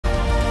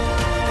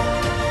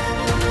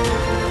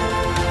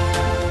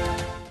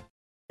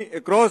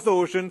across the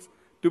oceans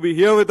to be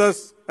here with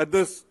us at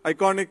this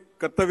iconic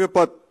Kartavya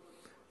Path.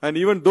 And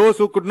even those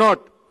who could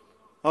not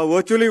are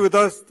virtually with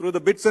us through the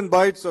bits and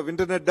bytes of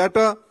internet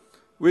data,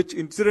 which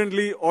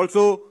incidentally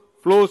also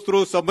flows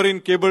through submarine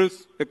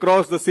cables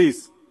across the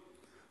seas.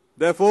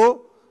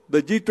 Therefore,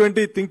 the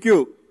G20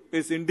 ThINQ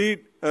is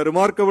indeed a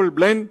remarkable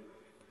blend.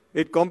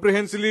 It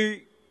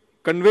comprehensively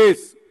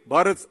conveys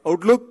Bharat's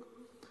outlook.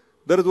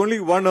 There is only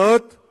one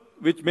Earth,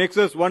 which makes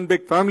us one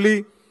big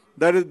family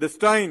that is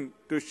destined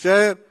to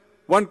share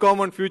one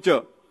common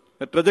future,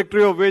 the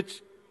trajectory of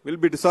which will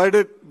be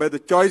decided by the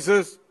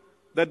choices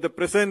that the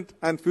present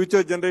and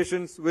future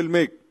generations will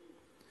make.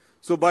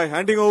 So by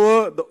handing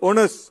over the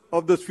onus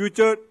of this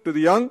future to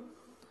the young,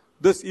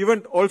 this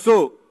event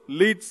also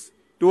leads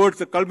towards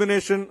the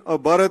culmination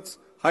of Bharat's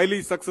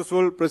highly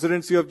successful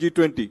presidency of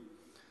G20.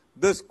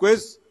 This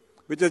quiz,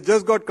 which has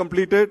just got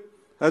completed,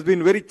 has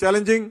been very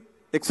challenging,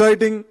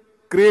 exciting,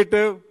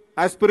 creative,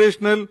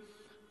 aspirational,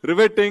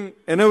 riveting,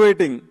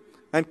 innovating,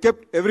 and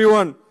kept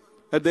everyone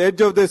at the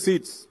edge of their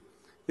seats.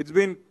 It's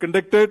been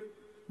conducted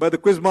by the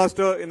quiz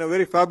master in a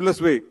very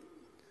fabulous way.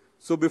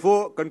 So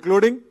before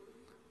concluding,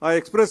 I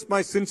express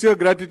my sincere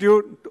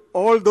gratitude to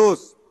all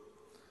those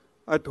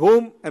at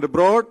home and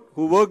abroad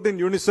who worked in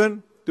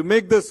unison to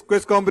make this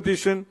quiz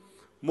competition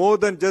more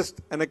than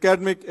just an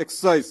academic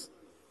exercise.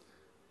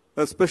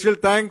 A special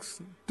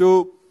thanks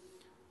to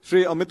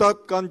Sri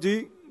Amitabh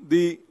Kanji,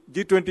 the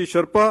G20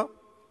 Sherpa,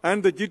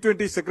 and the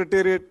G20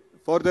 Secretariat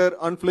for their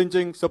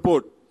unflinching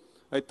support.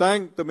 I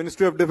thank the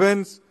Ministry of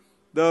Defense,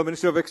 the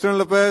Ministry of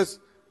External Affairs,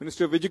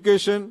 Ministry of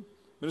Education,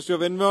 Ministry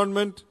of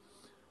Environment,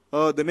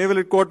 the Naval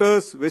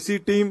Headquarters,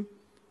 VESI team,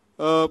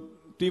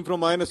 team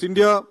from INS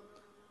India,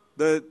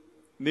 the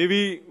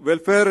Navy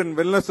Welfare and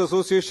Wellness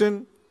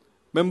Association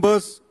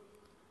members,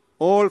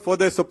 all for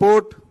their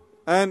support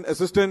and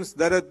assistance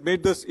that had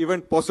made this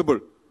event possible.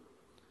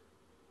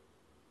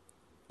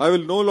 I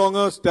will no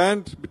longer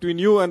stand between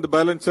you and the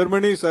ballot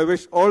ceremonies. I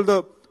wish all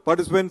the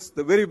participants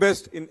the very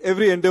best in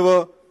every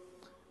endeavor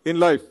in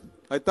life.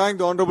 I thank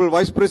the Honorable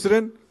Vice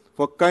President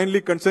for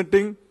kindly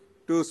consenting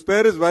to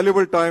spare his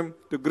valuable time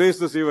to grace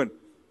this event.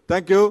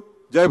 Thank you.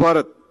 Jai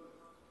Bharat.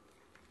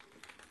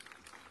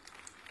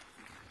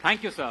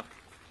 Thank you, sir.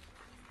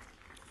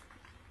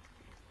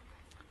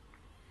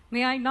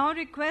 May I now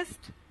request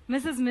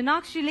Mrs.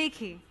 Meenakshi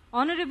Lekhi,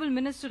 Honorable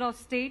Minister of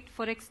State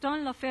for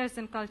External Affairs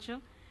and Culture,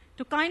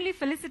 to kindly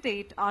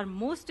felicitate our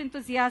most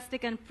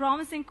enthusiastic and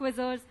promising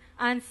quizzers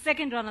and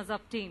second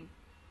runners-up team.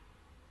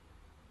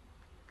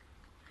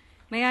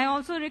 May I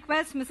also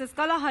request Mrs.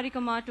 Kala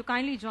Harikumar to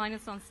kindly join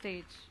us on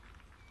stage.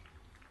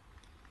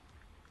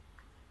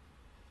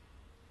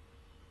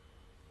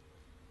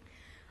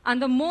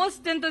 And the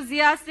most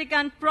enthusiastic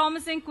and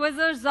promising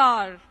quizzers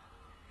are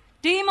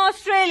Team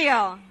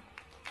Australia.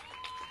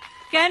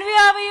 Can we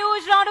have a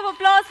huge round of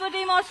applause for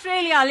Team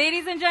Australia,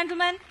 ladies and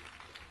gentlemen?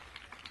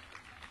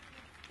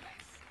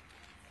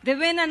 They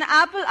win an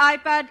Apple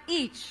iPad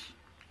each.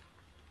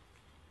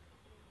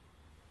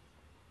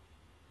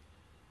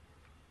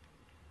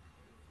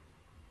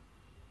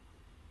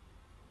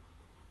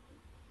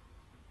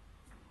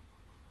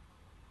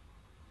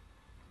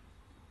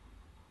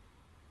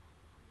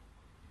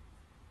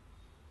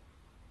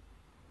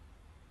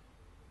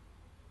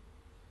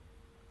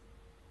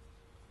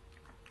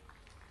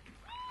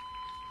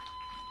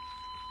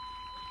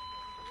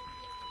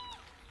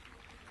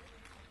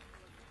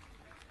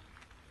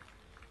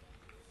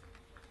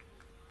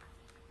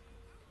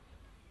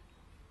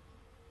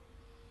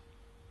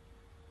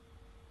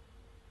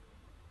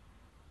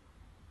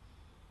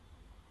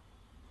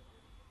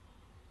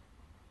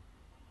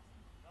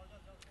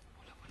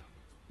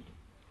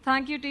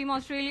 Thank you, Team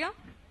Australia.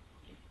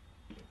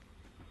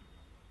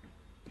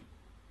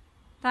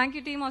 Thank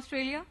you, Team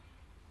Australia.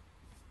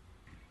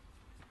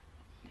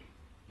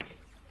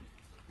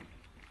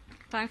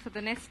 Time for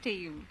the next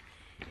team.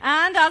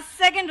 And our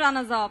second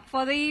runners-up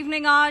for the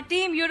evening are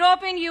Team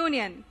European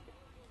Union.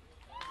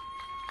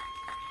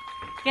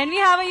 Can we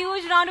have a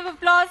huge round of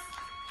applause?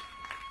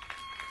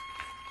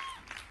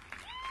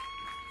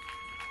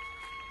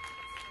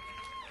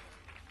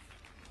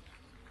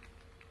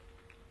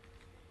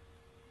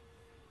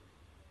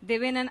 They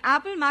win an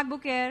Apple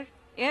MacBook Air,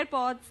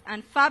 AirPods,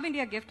 and Fab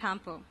India gift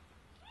hamper.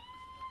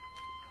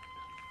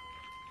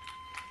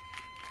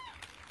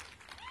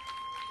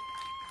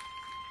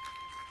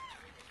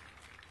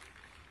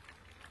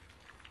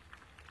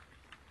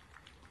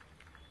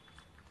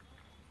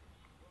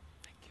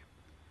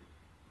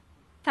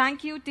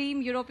 Thank you,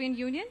 Team European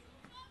Union.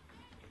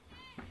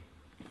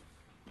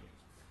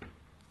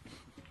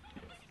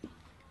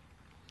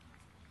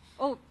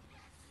 Oh,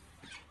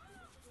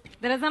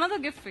 there is another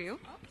gift for you.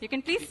 You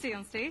can please stay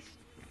on stage.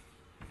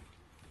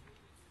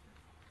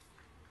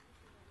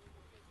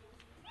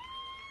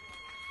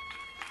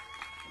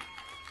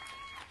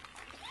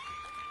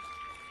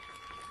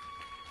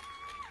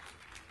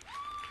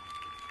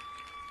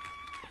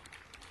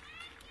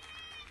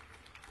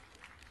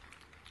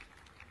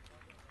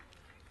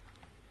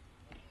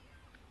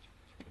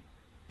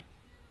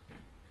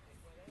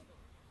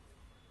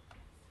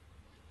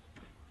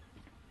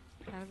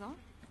 cameras on.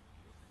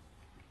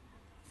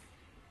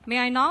 May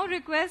I now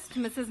request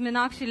Mrs.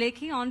 Meenakshi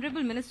Lekhi,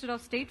 Honorable Minister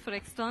of State for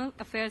External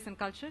Affairs and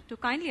Culture, to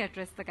kindly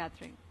address the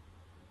gathering.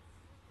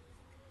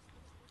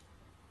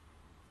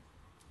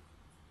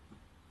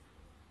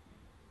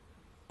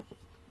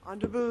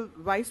 Honorable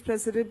Vice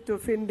President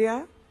of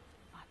India,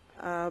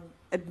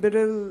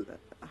 Admiral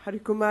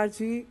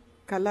Harikumarji,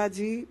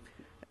 Kalaji,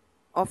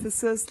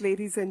 officers,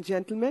 ladies and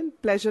gentlemen,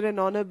 pleasure and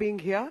honor being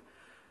here.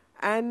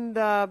 And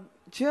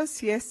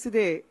just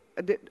yesterday,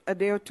 a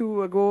day or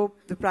two ago,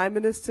 the Prime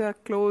Minister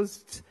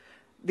closed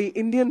the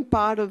Indian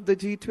part of the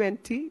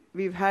G20.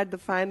 We've had the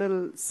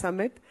final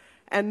summit.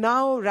 And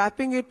now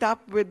wrapping it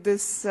up with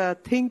this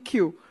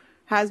ThINQ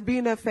has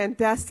been a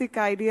fantastic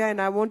idea.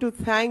 And I want to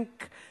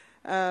thank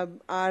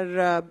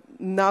our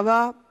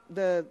Nava,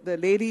 the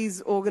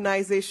ladies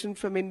organization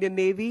from Indian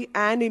Navy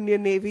and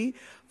Indian Navy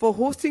for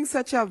hosting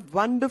such a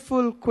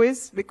wonderful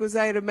quiz, because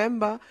I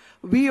remember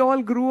we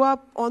all grew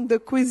up on the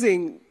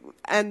quizzing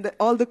and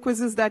all the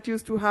quizzes that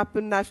used to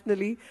happen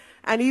nationally.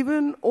 And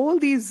even all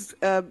these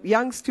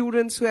young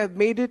students who have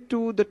made it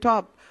to the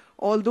top,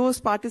 all those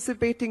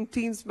participating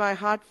teams, my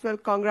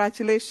heartfelt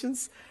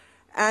congratulations.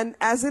 And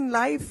as in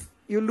life,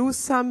 you lose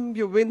some,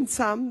 you win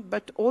some,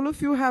 but all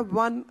of you have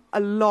won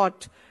a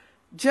lot.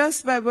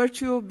 Just by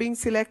virtue of being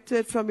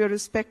selected from your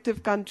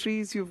respective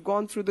countries, you've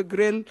gone through the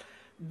grill,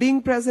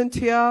 being present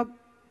here,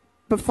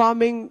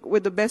 performing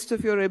with the best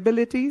of your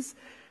abilities.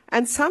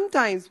 And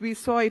sometimes we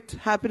saw it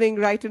happening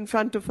right in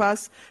front of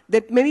us,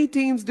 that many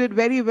teams did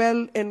very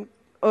well in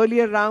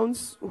earlier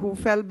rounds who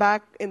fell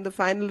back in the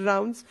final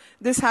rounds.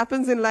 This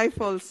happens in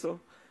life also.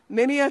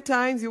 Many a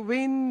times you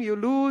win, you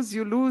lose,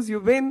 you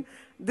win.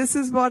 This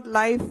is what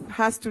life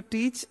has to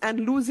teach,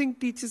 and losing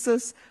teaches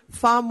us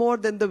far more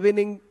than the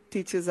winning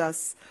teaches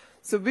us.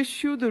 So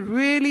wish you the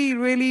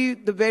really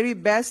the very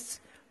best.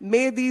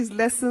 May these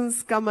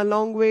lessons come a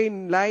long way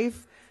in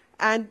life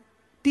and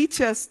teach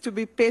us to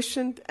be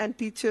patient and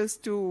teach us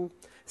to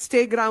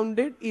stay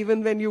grounded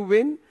even when you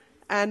win.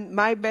 And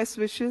my best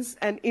wishes.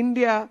 And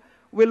India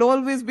will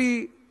always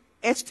be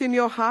etched in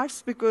your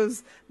hearts,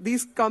 because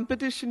these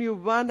competition you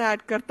won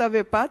at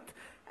Kartavya Path,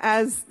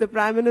 as the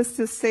Prime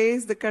Minister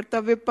says, the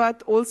Kartavya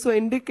Path also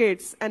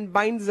indicates and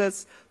binds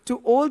us to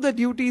all the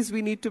duties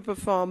we need to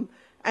perform.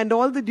 And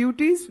all the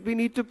duties we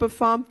need to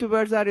perform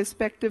towards our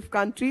respective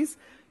countries,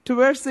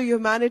 towards the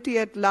humanity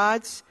at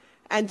large.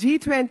 And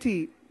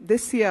G20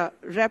 this year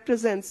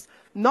represents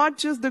not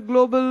just the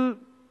global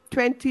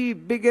 20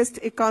 biggest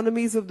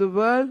economies of the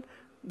world,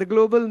 the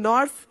global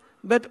north,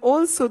 but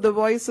also the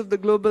voice of the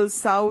global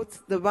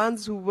south, the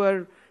ones who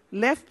were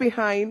left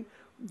behind.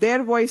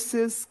 Their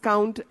voices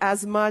count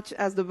as much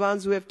as the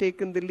ones who have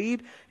taken the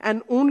lead.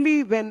 And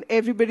only when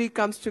everybody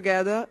comes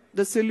together,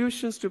 the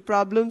solutions to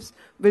problems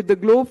with the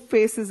globe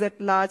faces at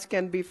large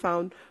can be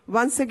found.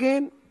 Once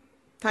again,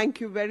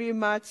 thank you very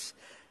much,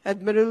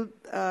 Admiral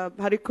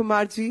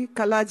Harikumarji,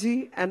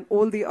 Kalaji, and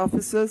all the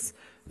officers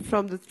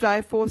from the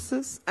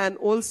Tri-Forces, and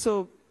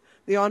also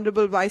the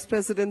Honorable Vice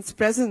President's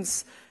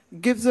presence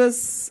gives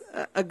us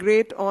a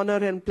great honor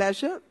and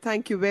pleasure.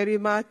 Thank you very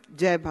much.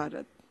 Jai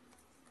Bharat.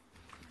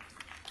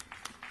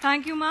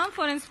 Thank you, ma'am,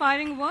 for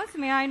inspiring words.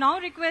 May I now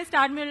request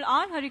Admiral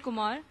R.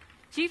 Harikumar,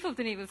 Chief of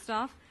the Naval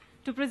Staff,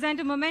 to present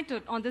a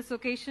memento on this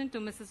occasion to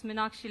Mrs.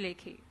 Meenakshi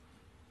Lekhi.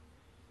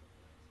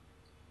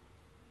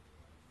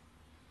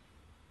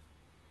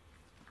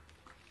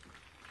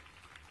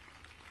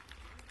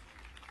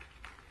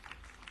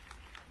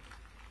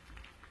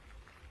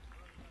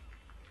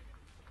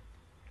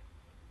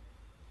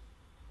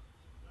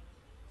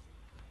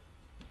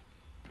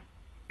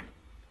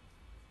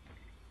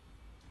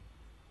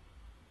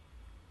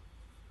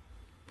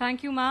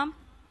 Thank you, ma'am.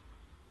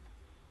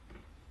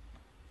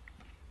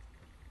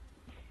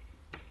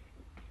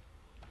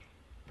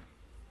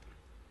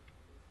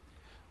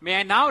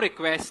 May I now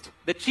request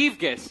the Chief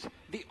Guest,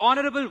 the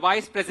Honorable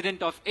Vice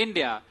President of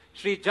India,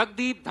 Shri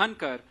Jagdeep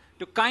Dhankar,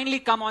 to kindly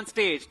come on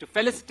stage to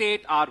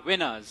felicitate our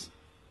winners.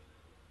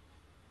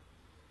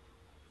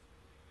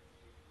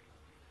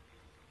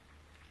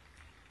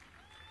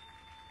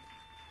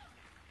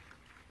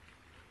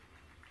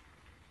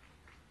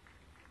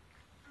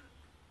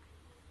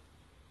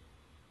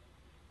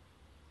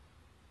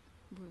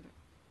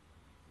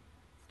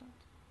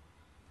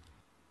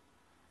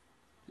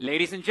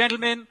 Ladies and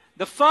gentlemen,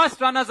 the first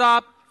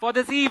runners-up for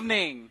this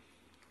evening.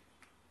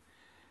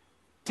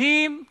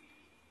 Team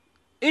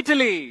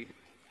Italy.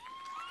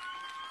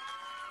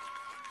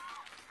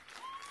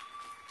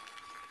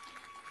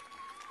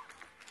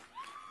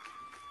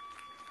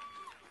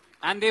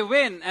 And they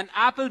win an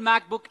Apple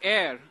MacBook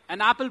Air,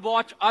 an Apple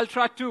Watch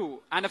Ultra 2,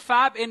 and a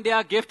Fab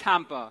India gift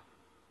hamper.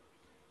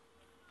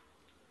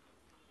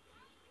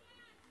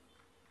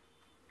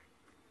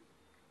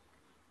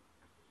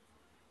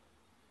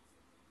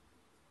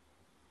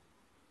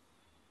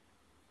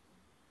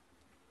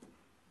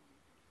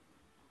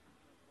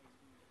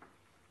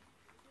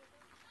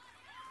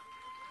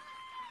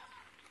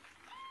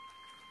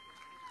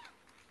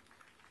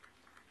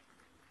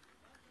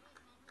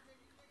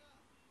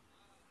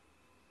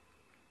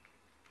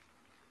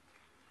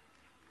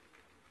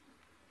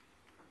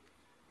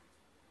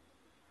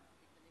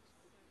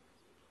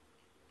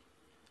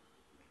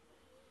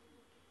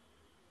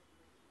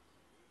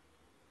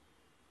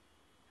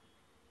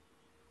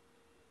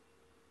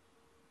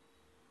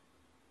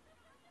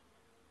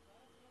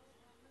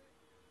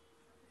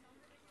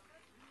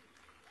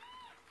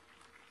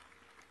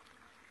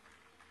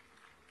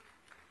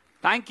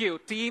 Thank you,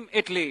 Team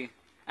Italy.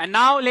 And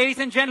now, ladies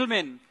and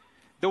gentlemen,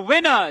 the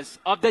winners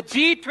of the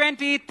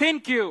G20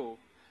 ThINQ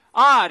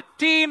are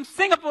Team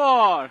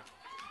Singapore.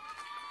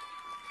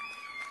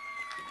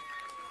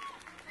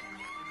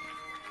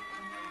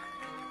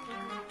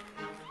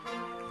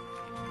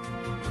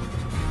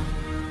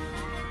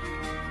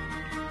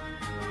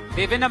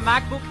 They win a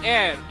MacBook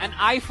Air, an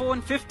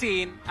iPhone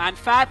 15, and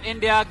Fab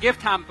India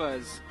gift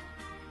hampers.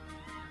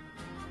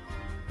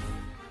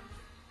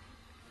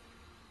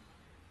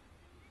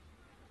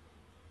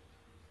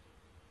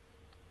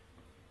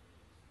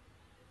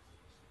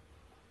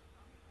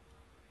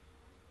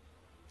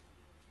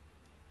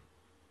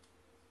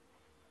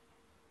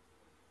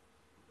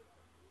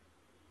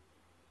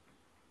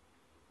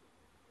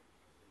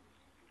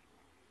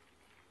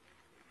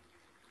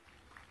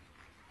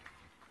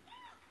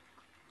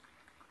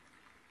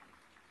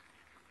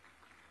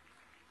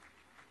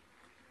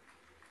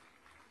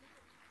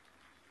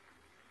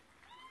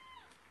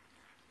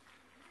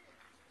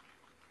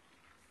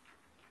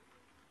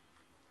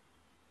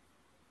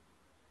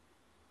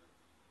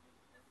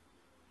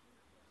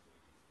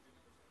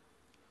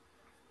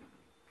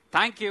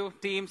 Thank you,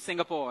 Team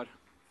Singapore.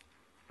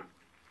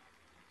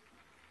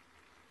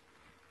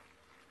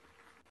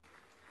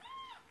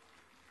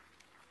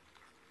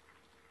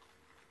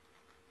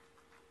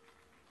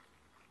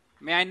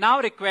 May I now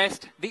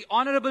request the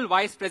Honorable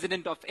Vice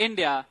President of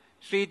India,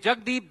 Shri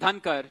Jagdeep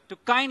Dhankar, to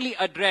kindly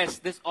address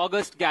this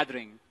august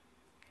gathering.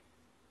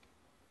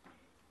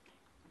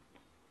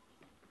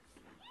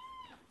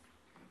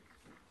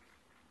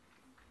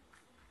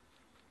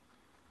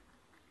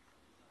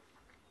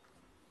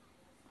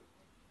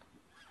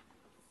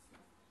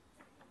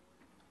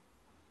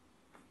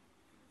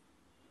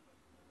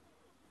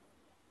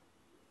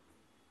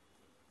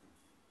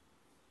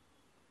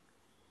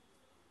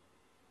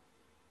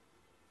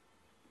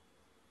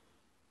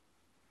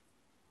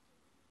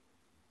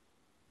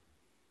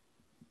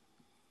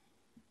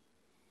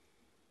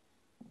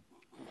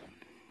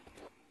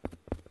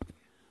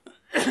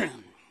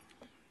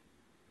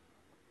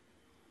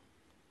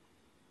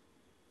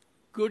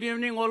 Good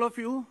evening, all of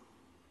you,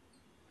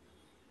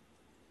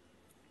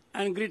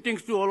 and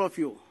greetings to all of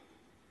you.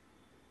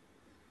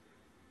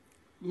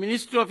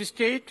 Minister of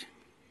State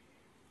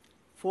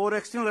for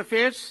External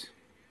Affairs,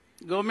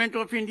 Government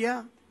of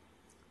India,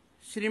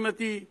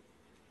 Srimati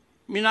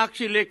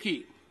Meenakshi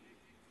Lekhi,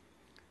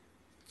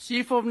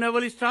 Chief of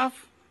Naval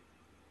Staff,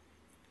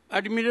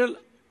 Admiral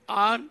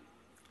R.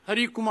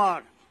 Hari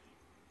Kumar,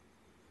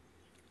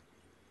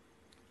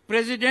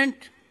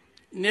 President,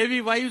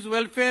 Navy Wives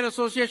Welfare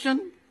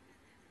Association,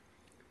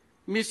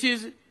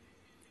 Mrs.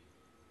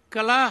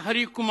 Kala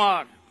Hari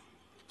Kumar,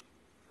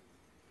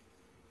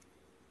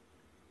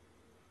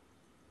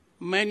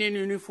 men in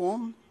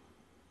uniform,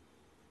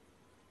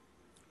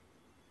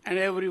 and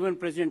everyone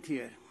present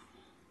here.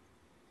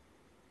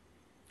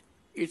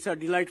 It's a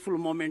delightful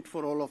moment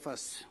for all of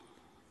us.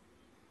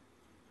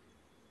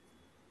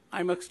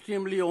 I'm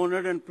extremely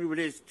honored and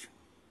privileged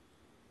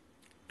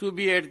to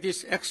be at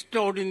this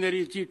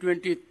extraordinary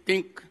G20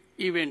 ThINQ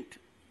event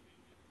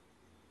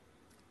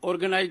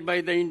organized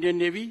by the Indian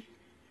Navy,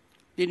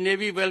 the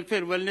Navy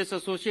Welfare Wellness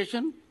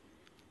Association,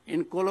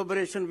 in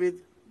collaboration with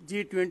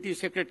G20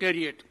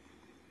 Secretariat.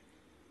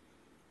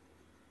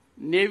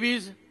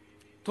 Navy's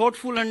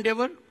thoughtful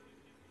endeavor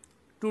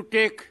to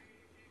take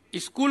a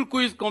school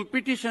quiz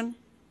competition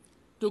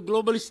to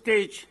global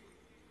stage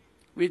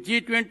with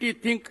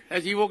G20 ThINQ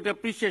has evoked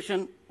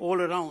appreciation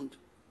all around.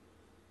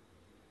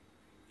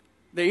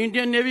 The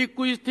Indian Navy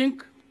Quiz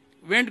ThINQ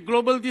went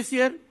global this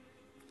year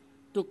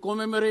to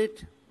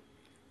commemorate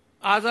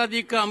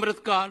Azadi Ka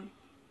Amrit Kaal,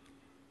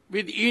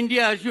 with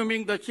India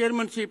assuming the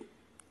chairmanship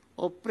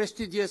of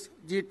prestigious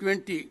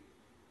G20.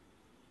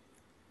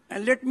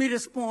 And let me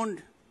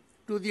respond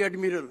to the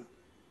Admiral.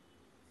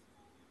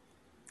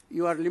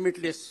 You are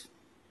limitless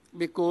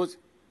because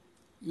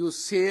you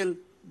sail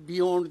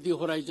beyond the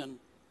horizon,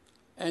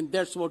 and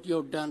that's what you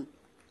have done.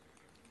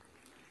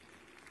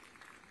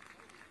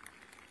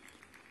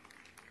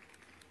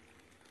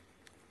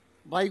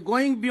 By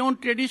going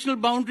beyond traditional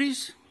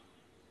boundaries,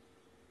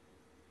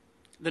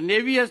 the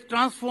Navy has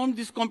transformed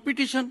this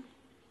competition,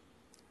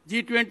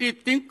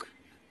 G20 ThINQ,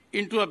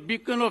 into a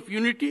beacon of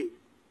unity,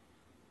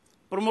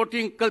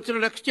 promoting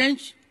cultural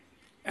exchange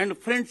and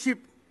friendship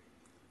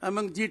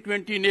among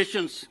G20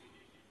 nations.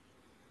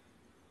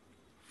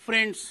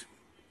 Friends,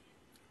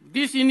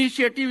 this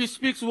initiative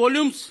speaks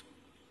volumes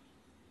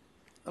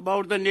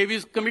about the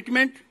Navy's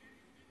commitment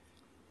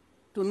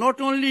to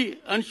not only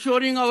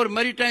ensuring our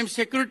maritime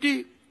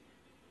security,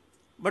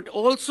 but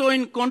also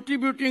in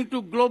contributing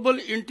to global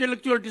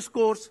intellectual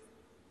discourse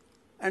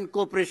and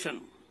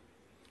cooperation.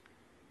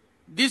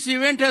 This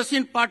event has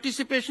seen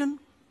participation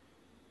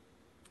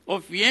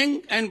of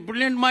young and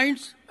brilliant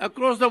minds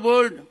across the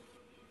world.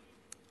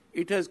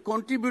 It has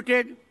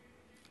contributed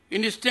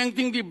in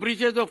strengthening the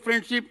bridges of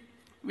friendship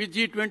with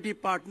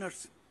G20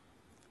 partners.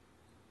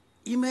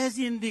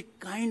 Imagine the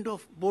kind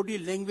of body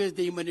language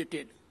they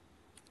emanated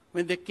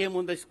when they came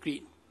on the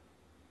screen.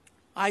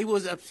 I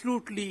was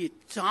absolutely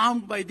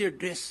charmed by their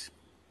dress.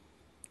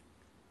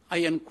 I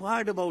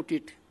inquired about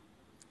it.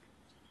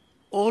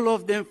 All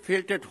of them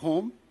felt at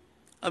home,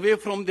 away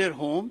from their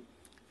home,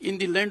 in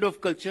the land of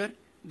culture,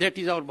 that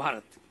is our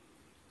Bharat.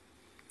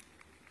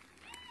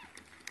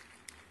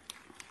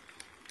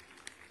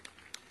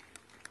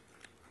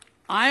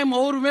 I am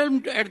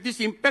overwhelmed at this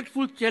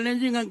impactful,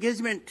 challenging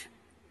engagement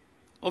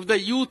of the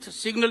youth,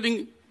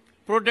 signaling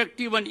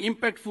productive and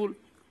impactful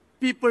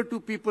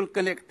people-to-people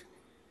connect.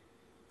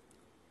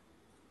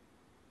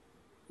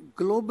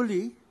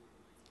 Globally,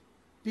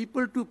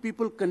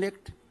 people-to-people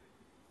connect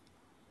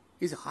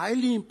is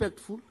highly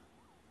impactful,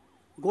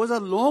 goes a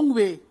long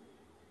way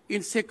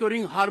in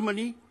securing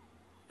harmony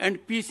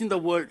and peace in the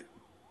world.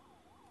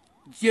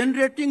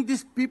 Generating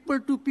this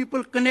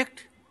people-to-people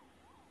connect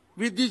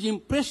with these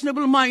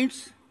impressionable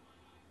minds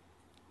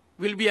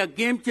will be a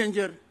game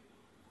changer,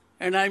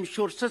 and I am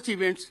sure such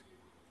events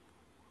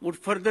would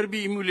further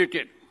be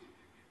emulated.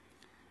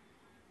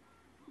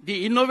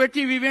 The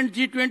innovative event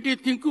G20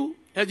 ThINQ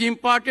has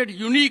imparted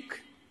unique,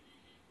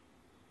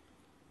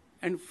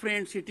 and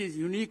friends, it is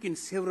unique in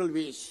several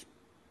ways.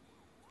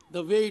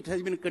 The way it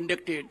has been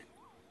conducted,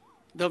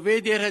 the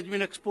way there has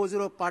been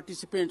exposure of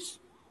participants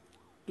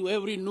to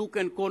every nook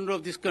and corner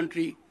of this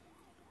country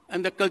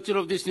and the culture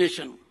of this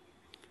nation,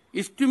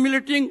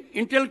 stimulating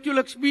intellectual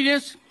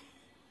experience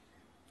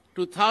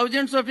to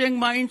thousands of young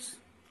minds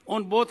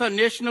on both a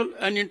national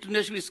and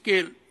international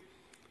scale.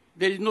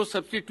 There is no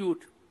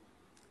substitute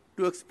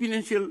to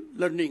experiential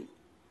learning.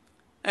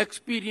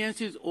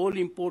 Experience is all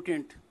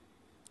important.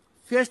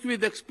 Faced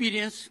with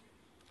experience,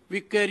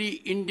 we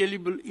carry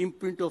indelible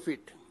imprint of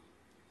it.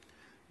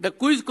 The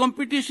quiz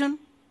competition,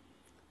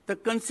 the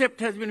concept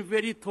has been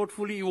very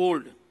thoughtfully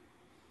evolved,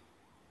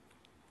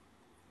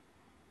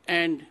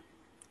 and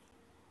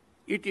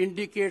it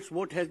indicates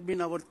what has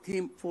been our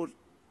theme for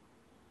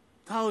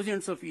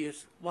thousands of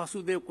years,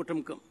 Vasudev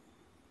Kutumbakam.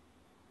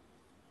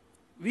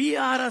 We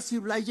are a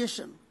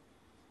civilization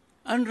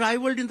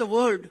unrivaled in the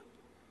world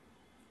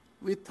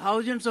with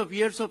thousands of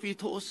years of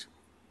ethos,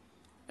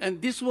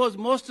 and this was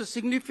most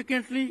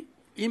significantly,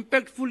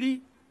 impactfully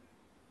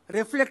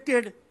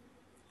reflected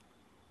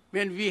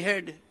when we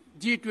had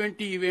G20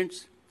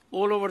 events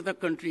all over the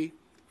country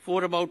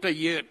for about a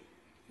year.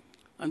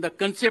 And the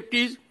concept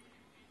is,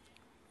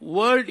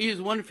 world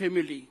is one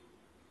family.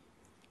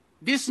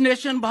 This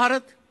nation,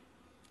 Bharat,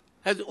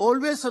 has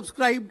always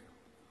subscribed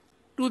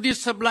to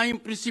this sublime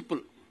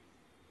principle.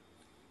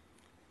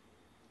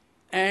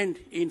 And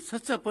in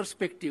such a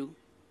perspective,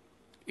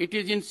 it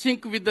is in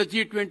sync with the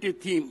G20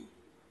 theme.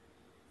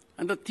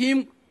 And the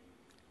theme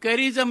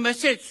carries a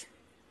message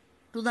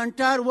to the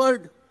entire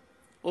world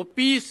of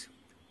peace,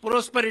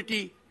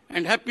 prosperity,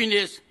 and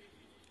happiness.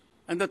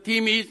 And the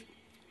theme is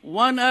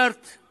one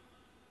earth,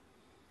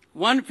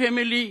 one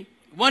family,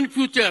 one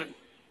future.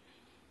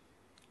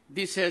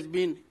 This has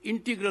been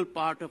integral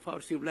part of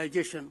our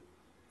civilization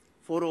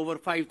for over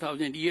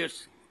 5,000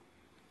 years.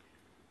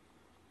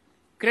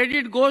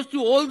 Credit goes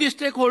to all the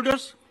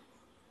stakeholders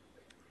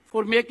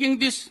for making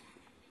this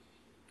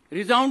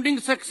resounding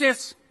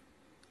success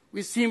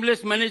with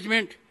seamless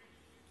management,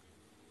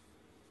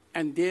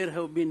 and there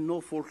have been no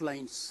fault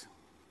lines.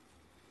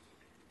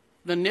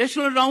 The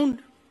national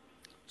round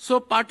saw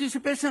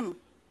participation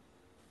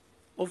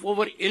of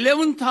over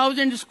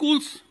 11,000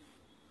 schools,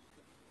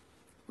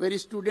 where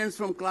students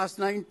from class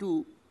 9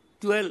 to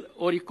 12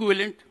 or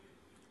equivalent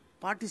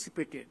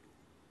participated.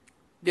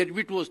 Their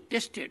wit was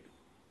tested.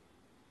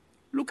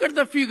 Look at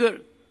the figure,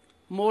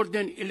 more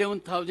than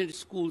 11,000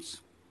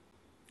 schools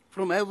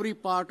from every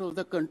part of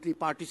the country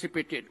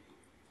participated.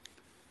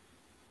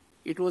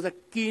 It was a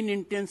keen,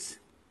 intense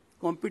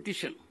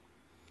competition.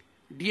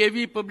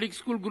 DAV Public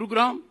School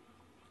Gurugram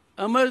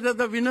emerged as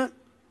the winner,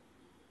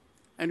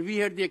 and we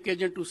had the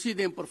occasion to see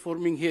them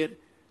performing here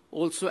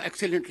also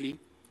excellently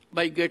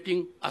by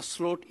getting a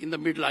slot in the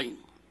midline.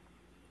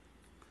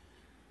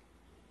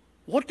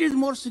 What is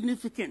more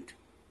significant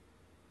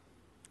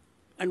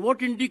and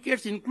what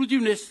indicates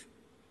inclusiveness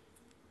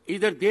is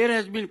that there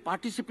has been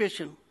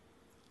participation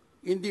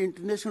in the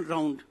international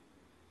round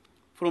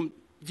from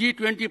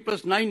G20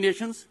 plus 9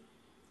 nations,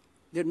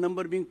 their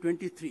number being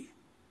 23,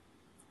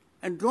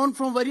 and drawn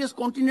from various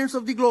continents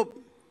of the globe.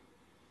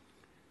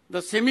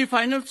 The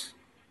semi-finals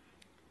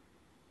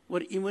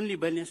were evenly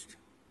balanced.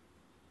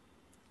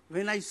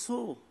 When I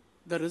saw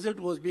the result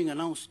was being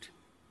announced,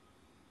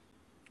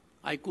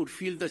 I could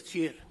feel the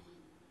cheer.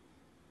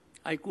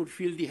 I could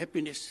feel the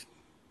happiness.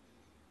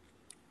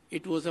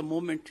 It was a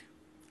moment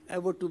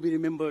ever to be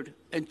remembered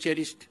and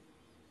cherished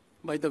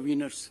by the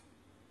winners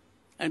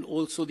and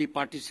also the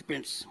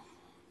participants.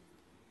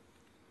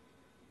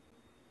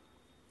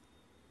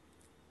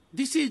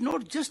 This is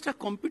not just a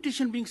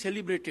competition being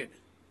celebrated.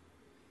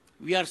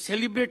 We are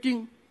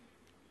celebrating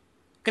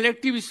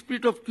collective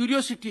spirit of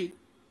curiosity,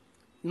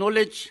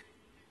 knowledge,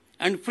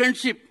 and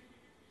friendship,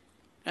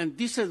 and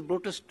this has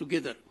brought us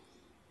together.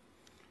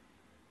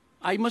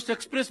 I must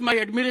express my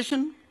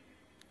admiration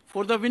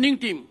for the winning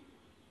team.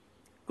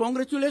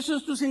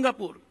 Congratulations to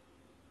Singapore.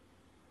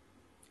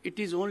 it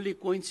is only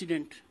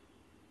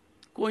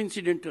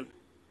coincidental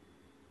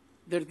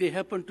that they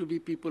happen to be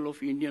people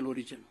of Indian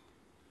origin.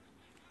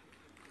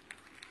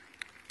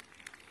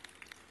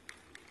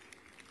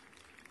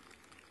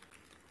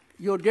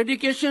 Your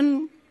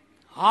dedication,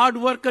 hard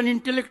work, and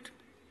intellect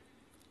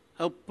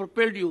have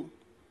propelled you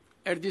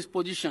at this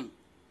position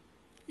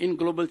in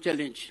global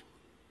challenge.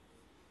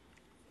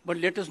 But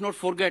let us not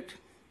forget,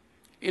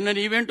 in an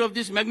event of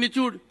this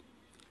magnitude,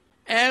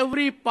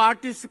 every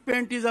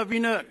participant is a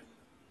winner,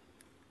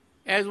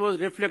 as was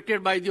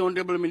reflected by the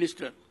Honorable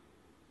Minister.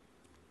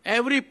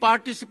 Every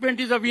participant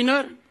is a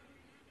winner.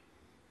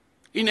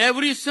 In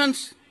every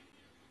sense,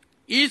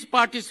 each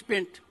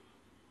participant,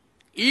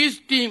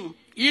 each team,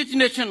 each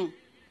nation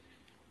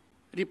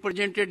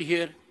represented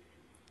here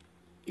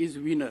is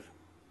winner.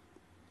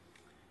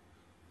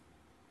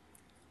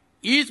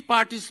 Each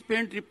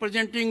participant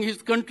representing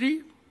his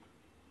country,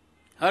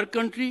 her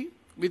country,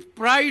 with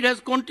pride has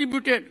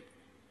contributed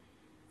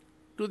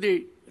to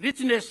the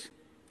richness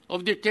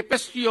of the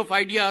tapestry of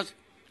ideas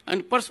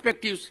and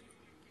perspectives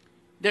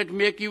that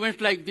make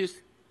events like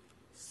this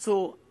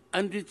so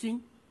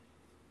enriching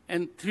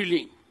and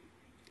thrilling.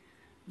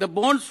 The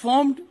bonds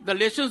formed, the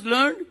lessons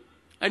learned,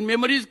 and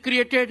memories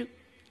created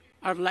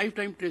are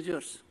lifetime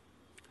treasures.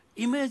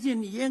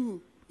 Imagine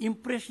young,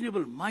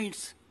 impressionable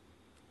minds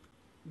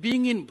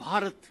being in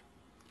Bharat,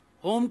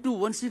 home to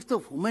 1/6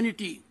 of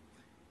humanity,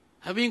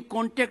 having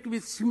contact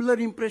with similar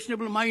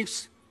impressionable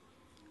minds.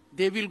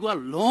 They will go a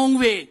long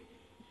way.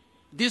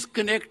 This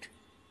connect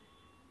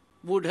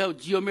would have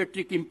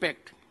geometric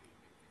impact.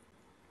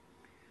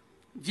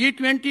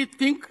 G20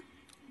 ThINQ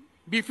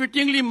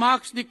befittingly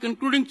marks the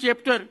concluding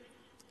chapter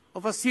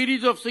of a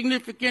series of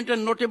significant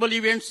and notable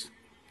events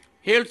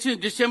held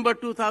since December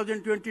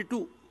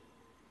 2022,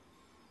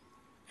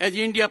 as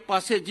India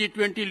passes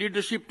G20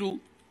 leadership to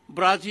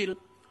Brazil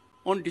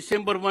on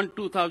December 1,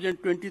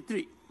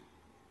 2023.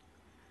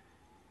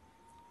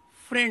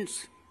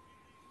 Friends,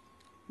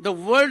 the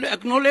world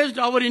acknowledged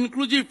our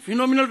inclusive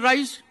phenomenal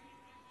rise,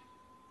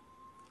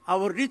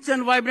 our rich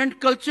and vibrant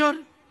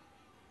culture,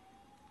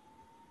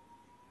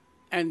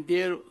 and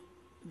there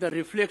the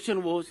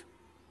reflection was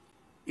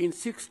in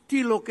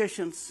 60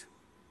 locations,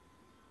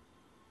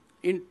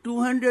 in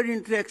 200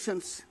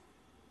 interactions.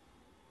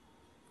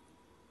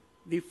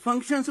 The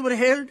functions were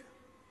held.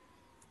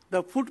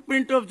 The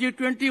footprint of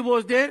G20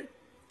 was there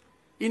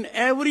in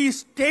every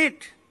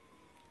state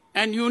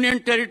and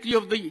union territory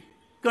of the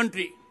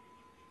country.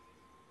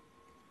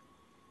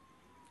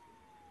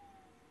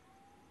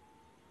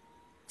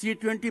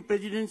 G20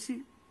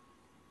 presidency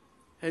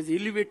has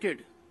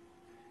elevated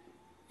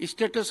the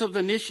status of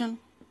the nation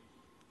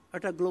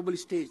at a global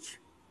stage.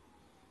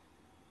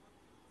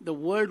 The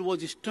world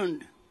was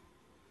stunned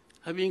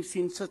having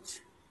seen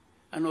such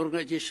an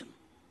organization,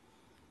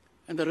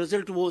 and the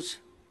result was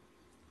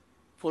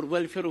for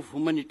welfare of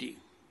humanity.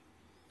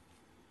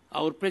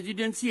 Our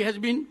presidency has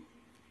been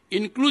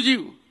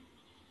inclusive,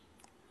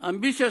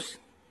 ambitious,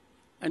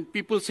 and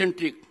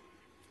people-centric.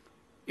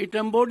 It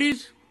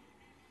embodies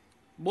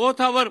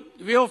both our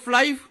way of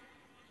life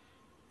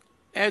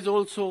as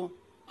also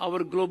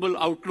our global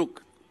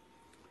outlook.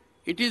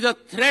 It is a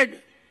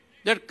thread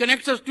that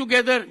connects us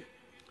together,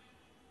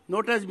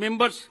 not as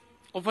members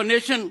of a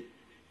nation,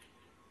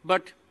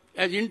 but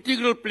as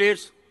integral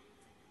players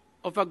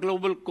of a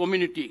global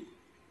community.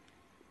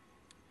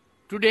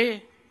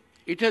 Today,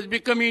 it has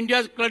become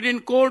India's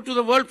clarion call to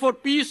the world for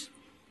peace,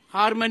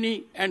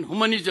 harmony, and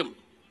humanism.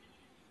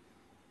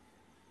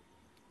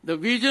 The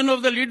vision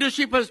of the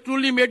leadership has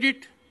truly made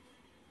it,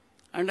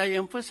 and I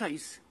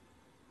emphasize,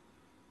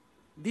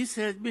 this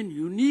has been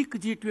unique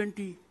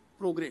G20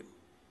 program,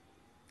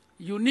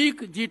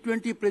 unique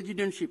G20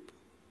 presidentship.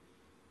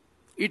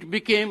 It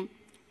became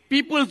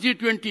People's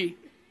G20,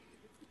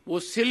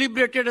 was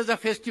celebrated as a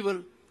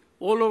festival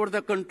all over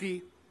the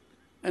country,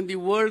 and the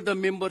world, the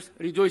members,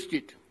 rejoiced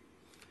it.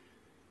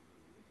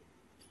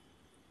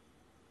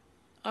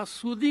 A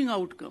soothing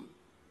outcome,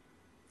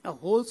 a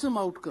wholesome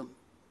outcome,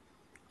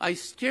 a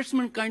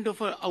statesman kind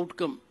of an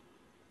outcome.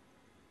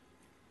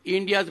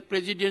 India's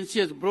presidency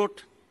has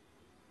brought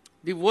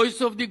the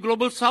voice of the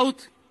global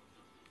South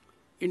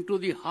into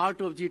the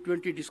heart of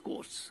G20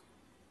 discourse.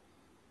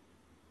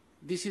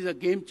 This is a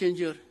game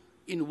changer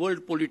in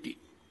world polity.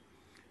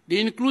 The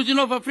inclusion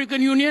of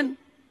African Union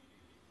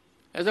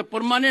as a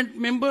permanent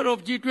member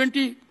of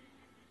G20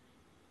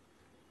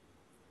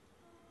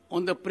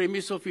 on the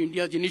premise of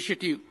India's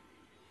initiative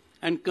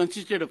and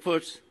consistent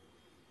efforts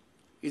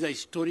is a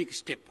historic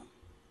step.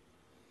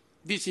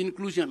 This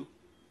inclusion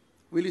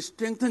will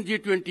strengthen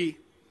G20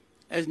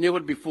 as never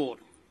before.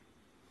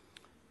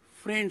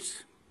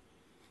 Friends,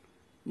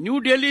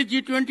 New Delhi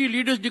G20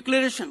 Leaders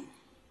Declaration,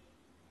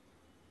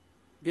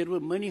 there were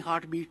many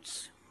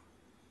heartbeats.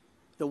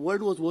 The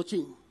world was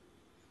watching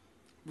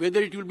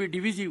whether it will be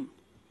divisive,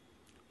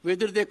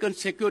 whether they can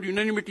secure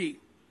unanimity.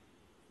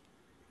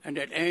 And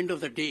at the end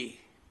of the day,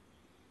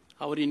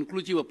 our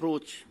inclusive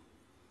approach,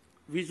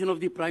 vision of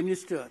the Prime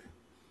Minister,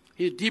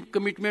 his deep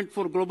commitment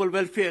for global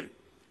welfare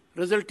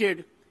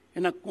resulted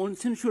in a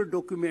consensual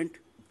document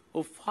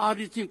of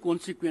far-reaching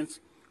consequence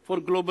for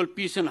global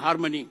peace and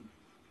harmony.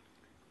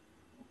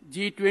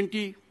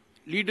 G20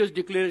 Leaders'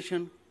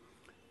 Declaration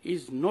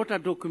is not a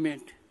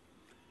document,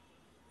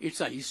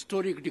 it's a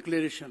historic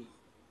declaration.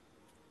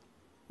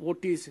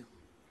 What is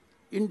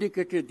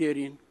indicated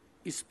therein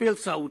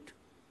spells out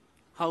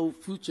how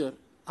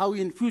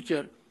in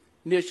future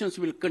nations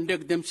will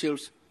conduct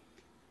themselves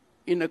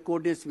in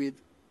accordance with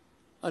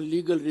a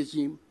legal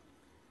regime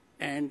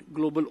and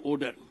global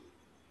order.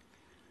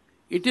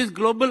 It is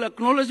global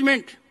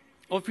acknowledgement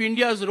of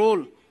India's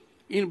role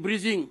in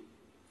bridging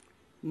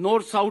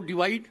North-South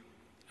divide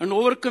and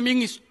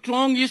overcoming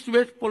strong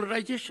East-West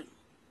polarization.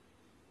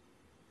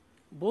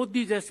 Both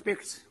these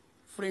aspects,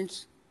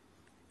 friends,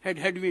 had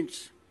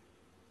headwinds.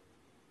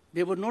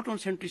 They were not on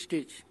center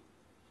stage.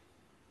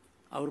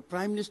 Our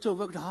Prime Minister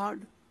worked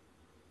hard,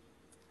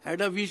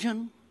 had a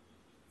vision,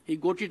 he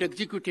got it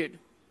executed,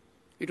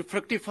 it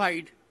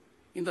fructified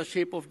in the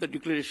shape of the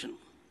declaration.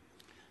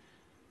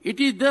 It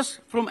is thus,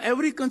 from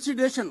every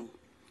consideration,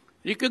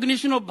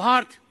 recognition of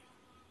Bharat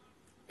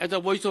as a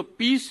voice of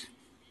peace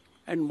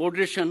and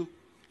moderation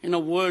in a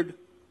world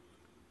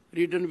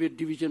ridden with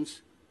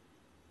divisions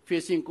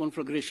facing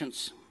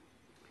conflagrations.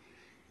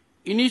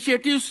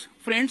 Initiatives,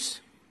 friends,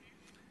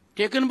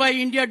 taken by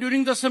India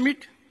during the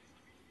summit,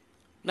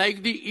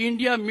 like the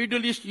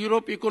India-Middle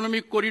East-Europe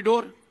Economic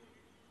Corridor,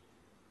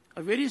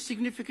 a very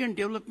significant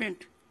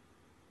development,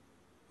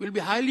 will be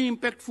highly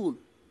impactful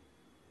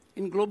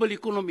in global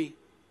economy.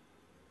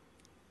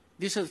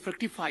 This has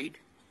fructified,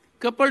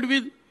 coupled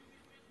with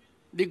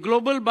the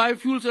Global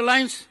Biofuels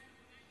Alliance.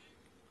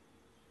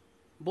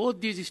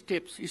 Both these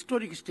steps,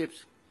 historic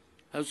steps,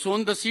 have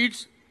sown the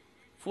seeds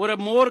for a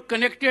more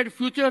connected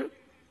future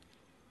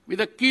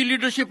with a key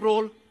leadership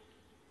role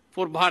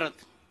for Bharat.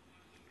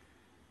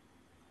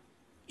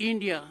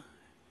 India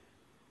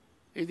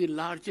is the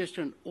largest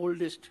and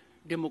oldest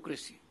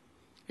democracy.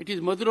 It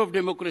is mother of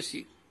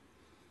democracy.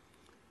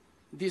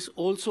 This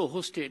also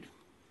hosted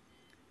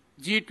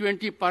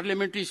G20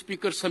 Parliamentary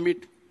Speaker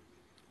Summit,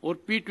 or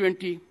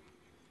P20,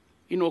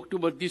 in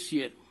October this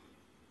year.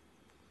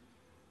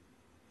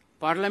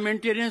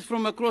 Parliamentarians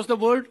from across the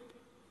world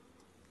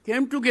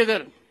came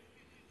together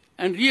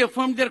and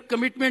reaffirmed their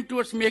commitment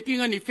towards making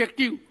an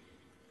effective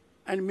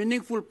and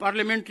meaningful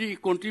parliamentary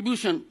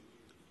contribution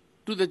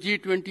to the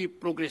G20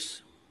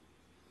 progress.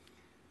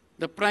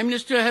 The Prime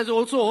Minister has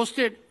also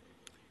hosted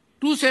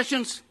 2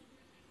 sessions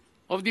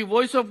of the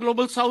Voice of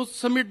Global South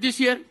Summit this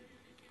year.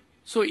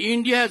 So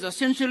India has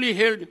essentially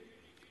held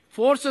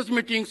 4 such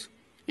meetings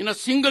in a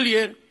single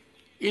year,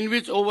 in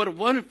which over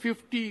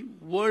 150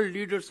 world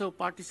leaders have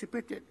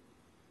participated.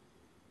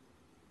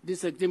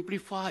 This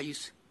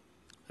exemplifies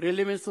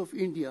relevance of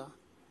India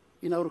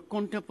in our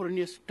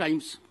contemporaneous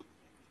times.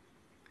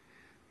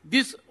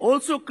 This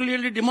also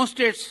clearly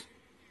demonstrates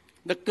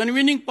the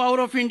convening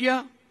power of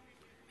India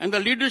and the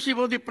leadership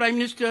of the Prime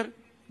Minister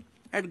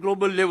at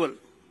global level.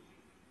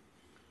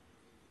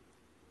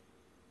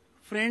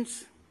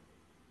 Friends,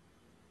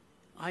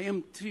 I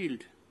am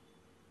thrilled.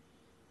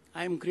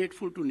 I am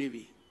grateful to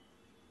Navy.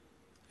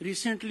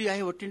 Recently, I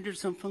have attended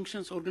some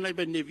functions organized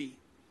by Navy.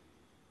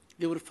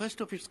 They were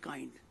first of its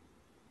kind.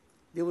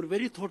 They were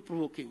very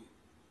thought-provoking,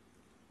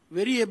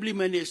 very ably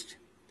managed.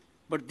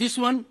 But this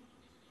one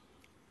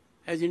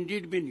has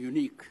indeed been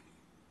unique.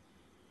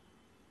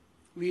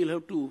 We will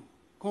have to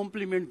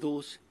compliment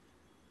those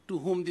to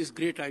whom this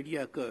great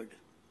idea occurred.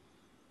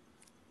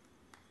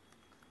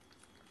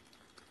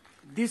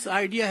 This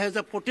idea has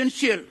a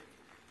potential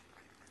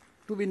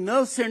to be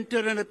nerve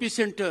center and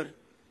epicenter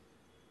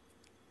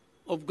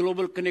of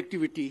global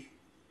connectivity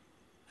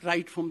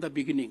right from the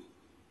beginning.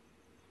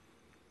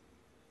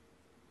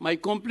 My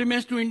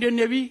compliments to Indian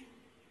Navy,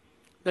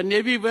 the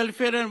Navy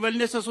Welfare and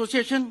Wellness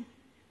Association,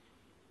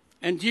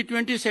 and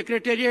G20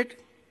 Secretariat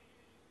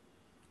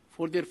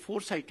for their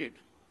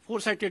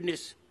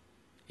foresightedness,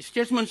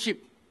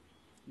 statesmanship,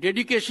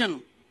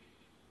 dedication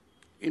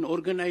in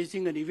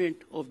organizing an event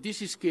of this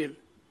scale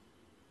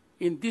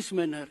in this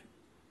manner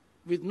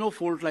with no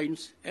fault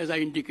lines, as I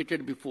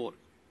indicated before.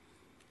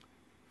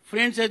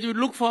 Friends, as we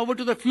look forward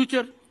to the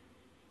future,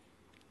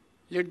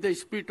 let the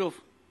spirit of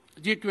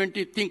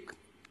G20 ThINQ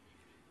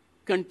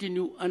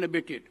continue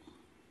unabated,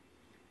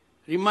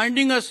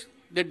 reminding us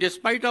that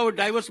despite our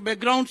diverse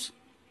backgrounds,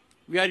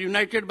 we are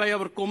united by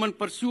our common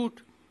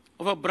pursuit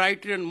of a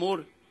brighter and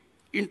more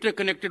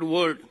interconnected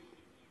world.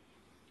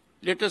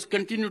 Let us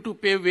continue to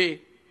pave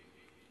way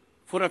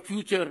for a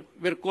future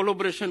where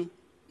collaboration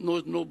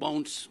knows no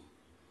bounds.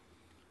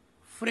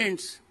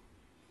 Friends,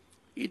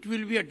 it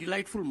will be a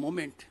delightful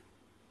moment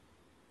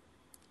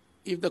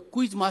if the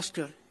quiz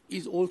master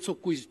is also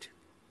quizzed.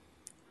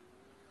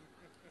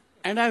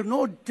 And I have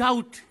no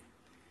doubt,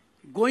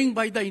 going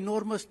by the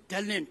enormous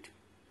talent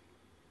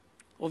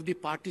of the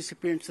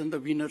participants and the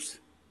winners,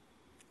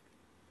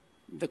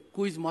 the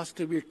quiz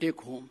master will take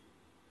home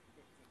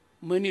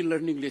many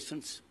learning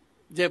lessons.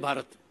 Jai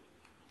Bharat.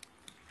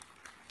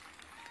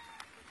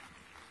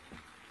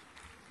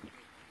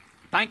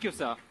 Thank you,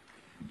 sir.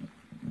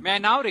 May I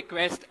now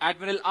request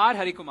Admiral R.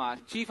 Harikumar,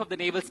 Chief of the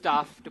Naval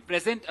Staff, to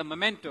present a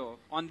memento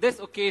on this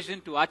occasion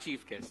to our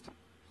chief guest.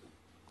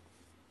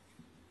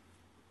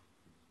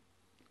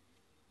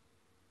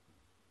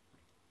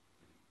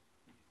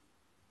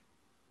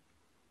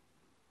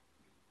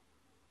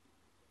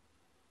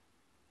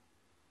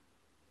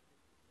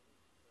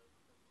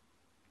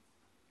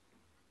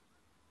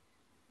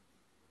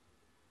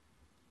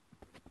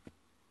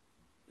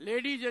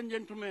 Ladies and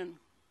gentlemen,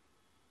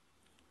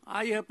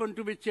 I happen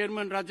to be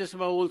Chairman Rajya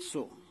Sabha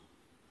also.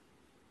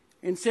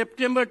 In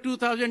September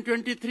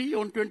 2023,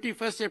 on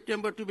 21st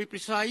September to be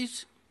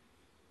precise,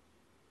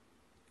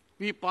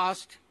 we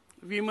passed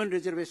Women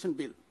Reservation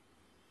Bill,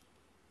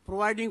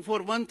 providing for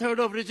 1/3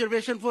 of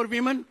reservation for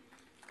women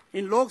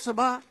in Lok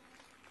Sabha,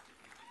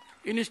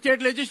 in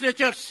state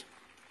legislatures.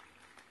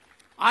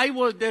 I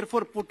was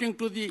therefore putting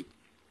to the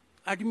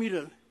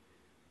Admiral,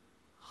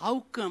 how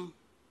come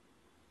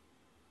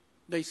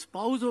the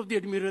spouse of the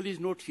Admiral is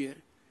not here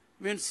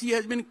when she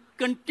has been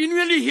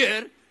continually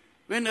here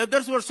when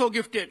others were so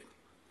gifted?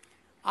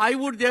 I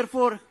would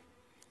therefore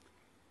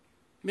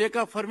make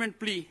a fervent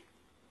plea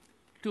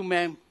to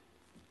ma'am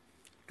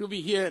to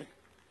be here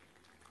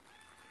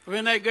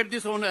when I get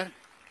this honor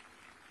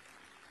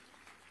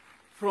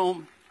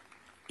from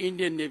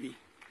Indian Navy.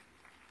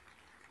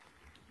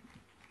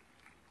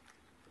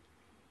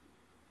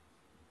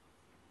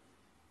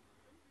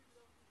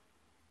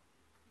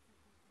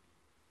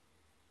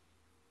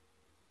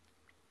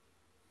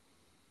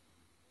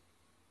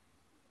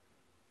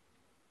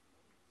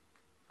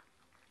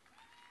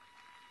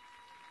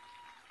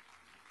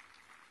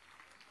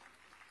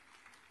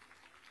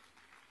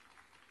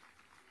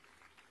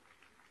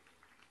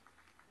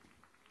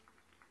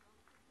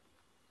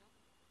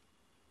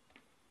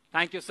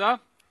 Thank you, sir.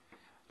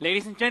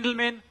 Ladies and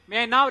gentlemen,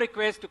 may I now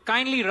request to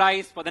kindly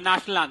rise for the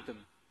national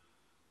anthem.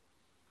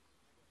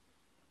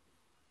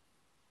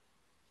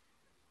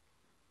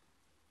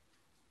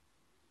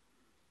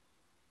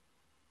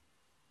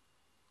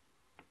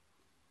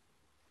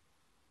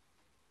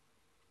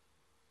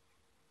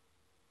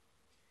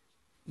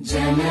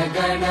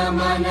 जनगण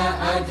मन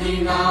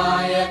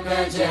अधिनायक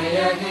जय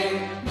हे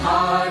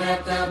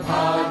भारत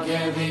भाग्य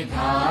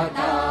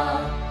विधाता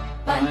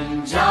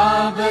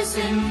पंजाब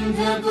सिंध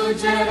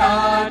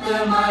गुजरात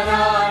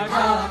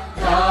मराठा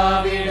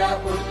द्राविड़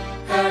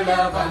उत्कल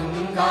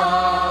बंगा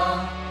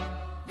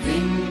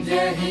विंध्य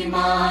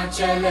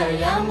हिमाचल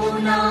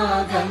यमुना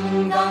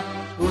गंगा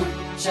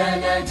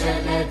उच्चल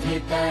जलधि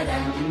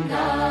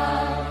तरंगा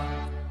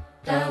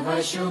तव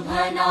शुभ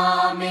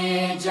नामे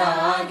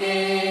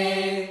जागे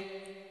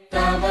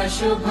तव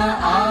शुभ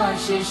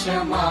आशीष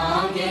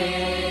मांगे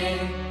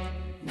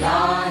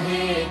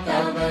गाहे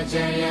तव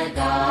जय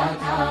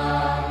गाथा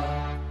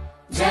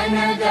जन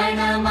गण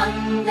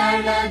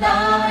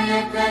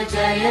मंगलदायक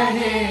जय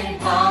हे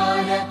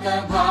भारत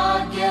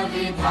भाग्य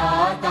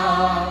विधाता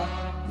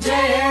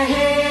जय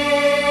हे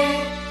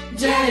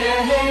जय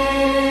हे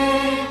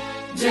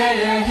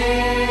जय हे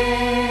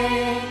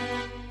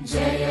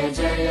जय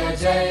जय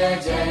जय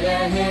जय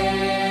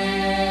हे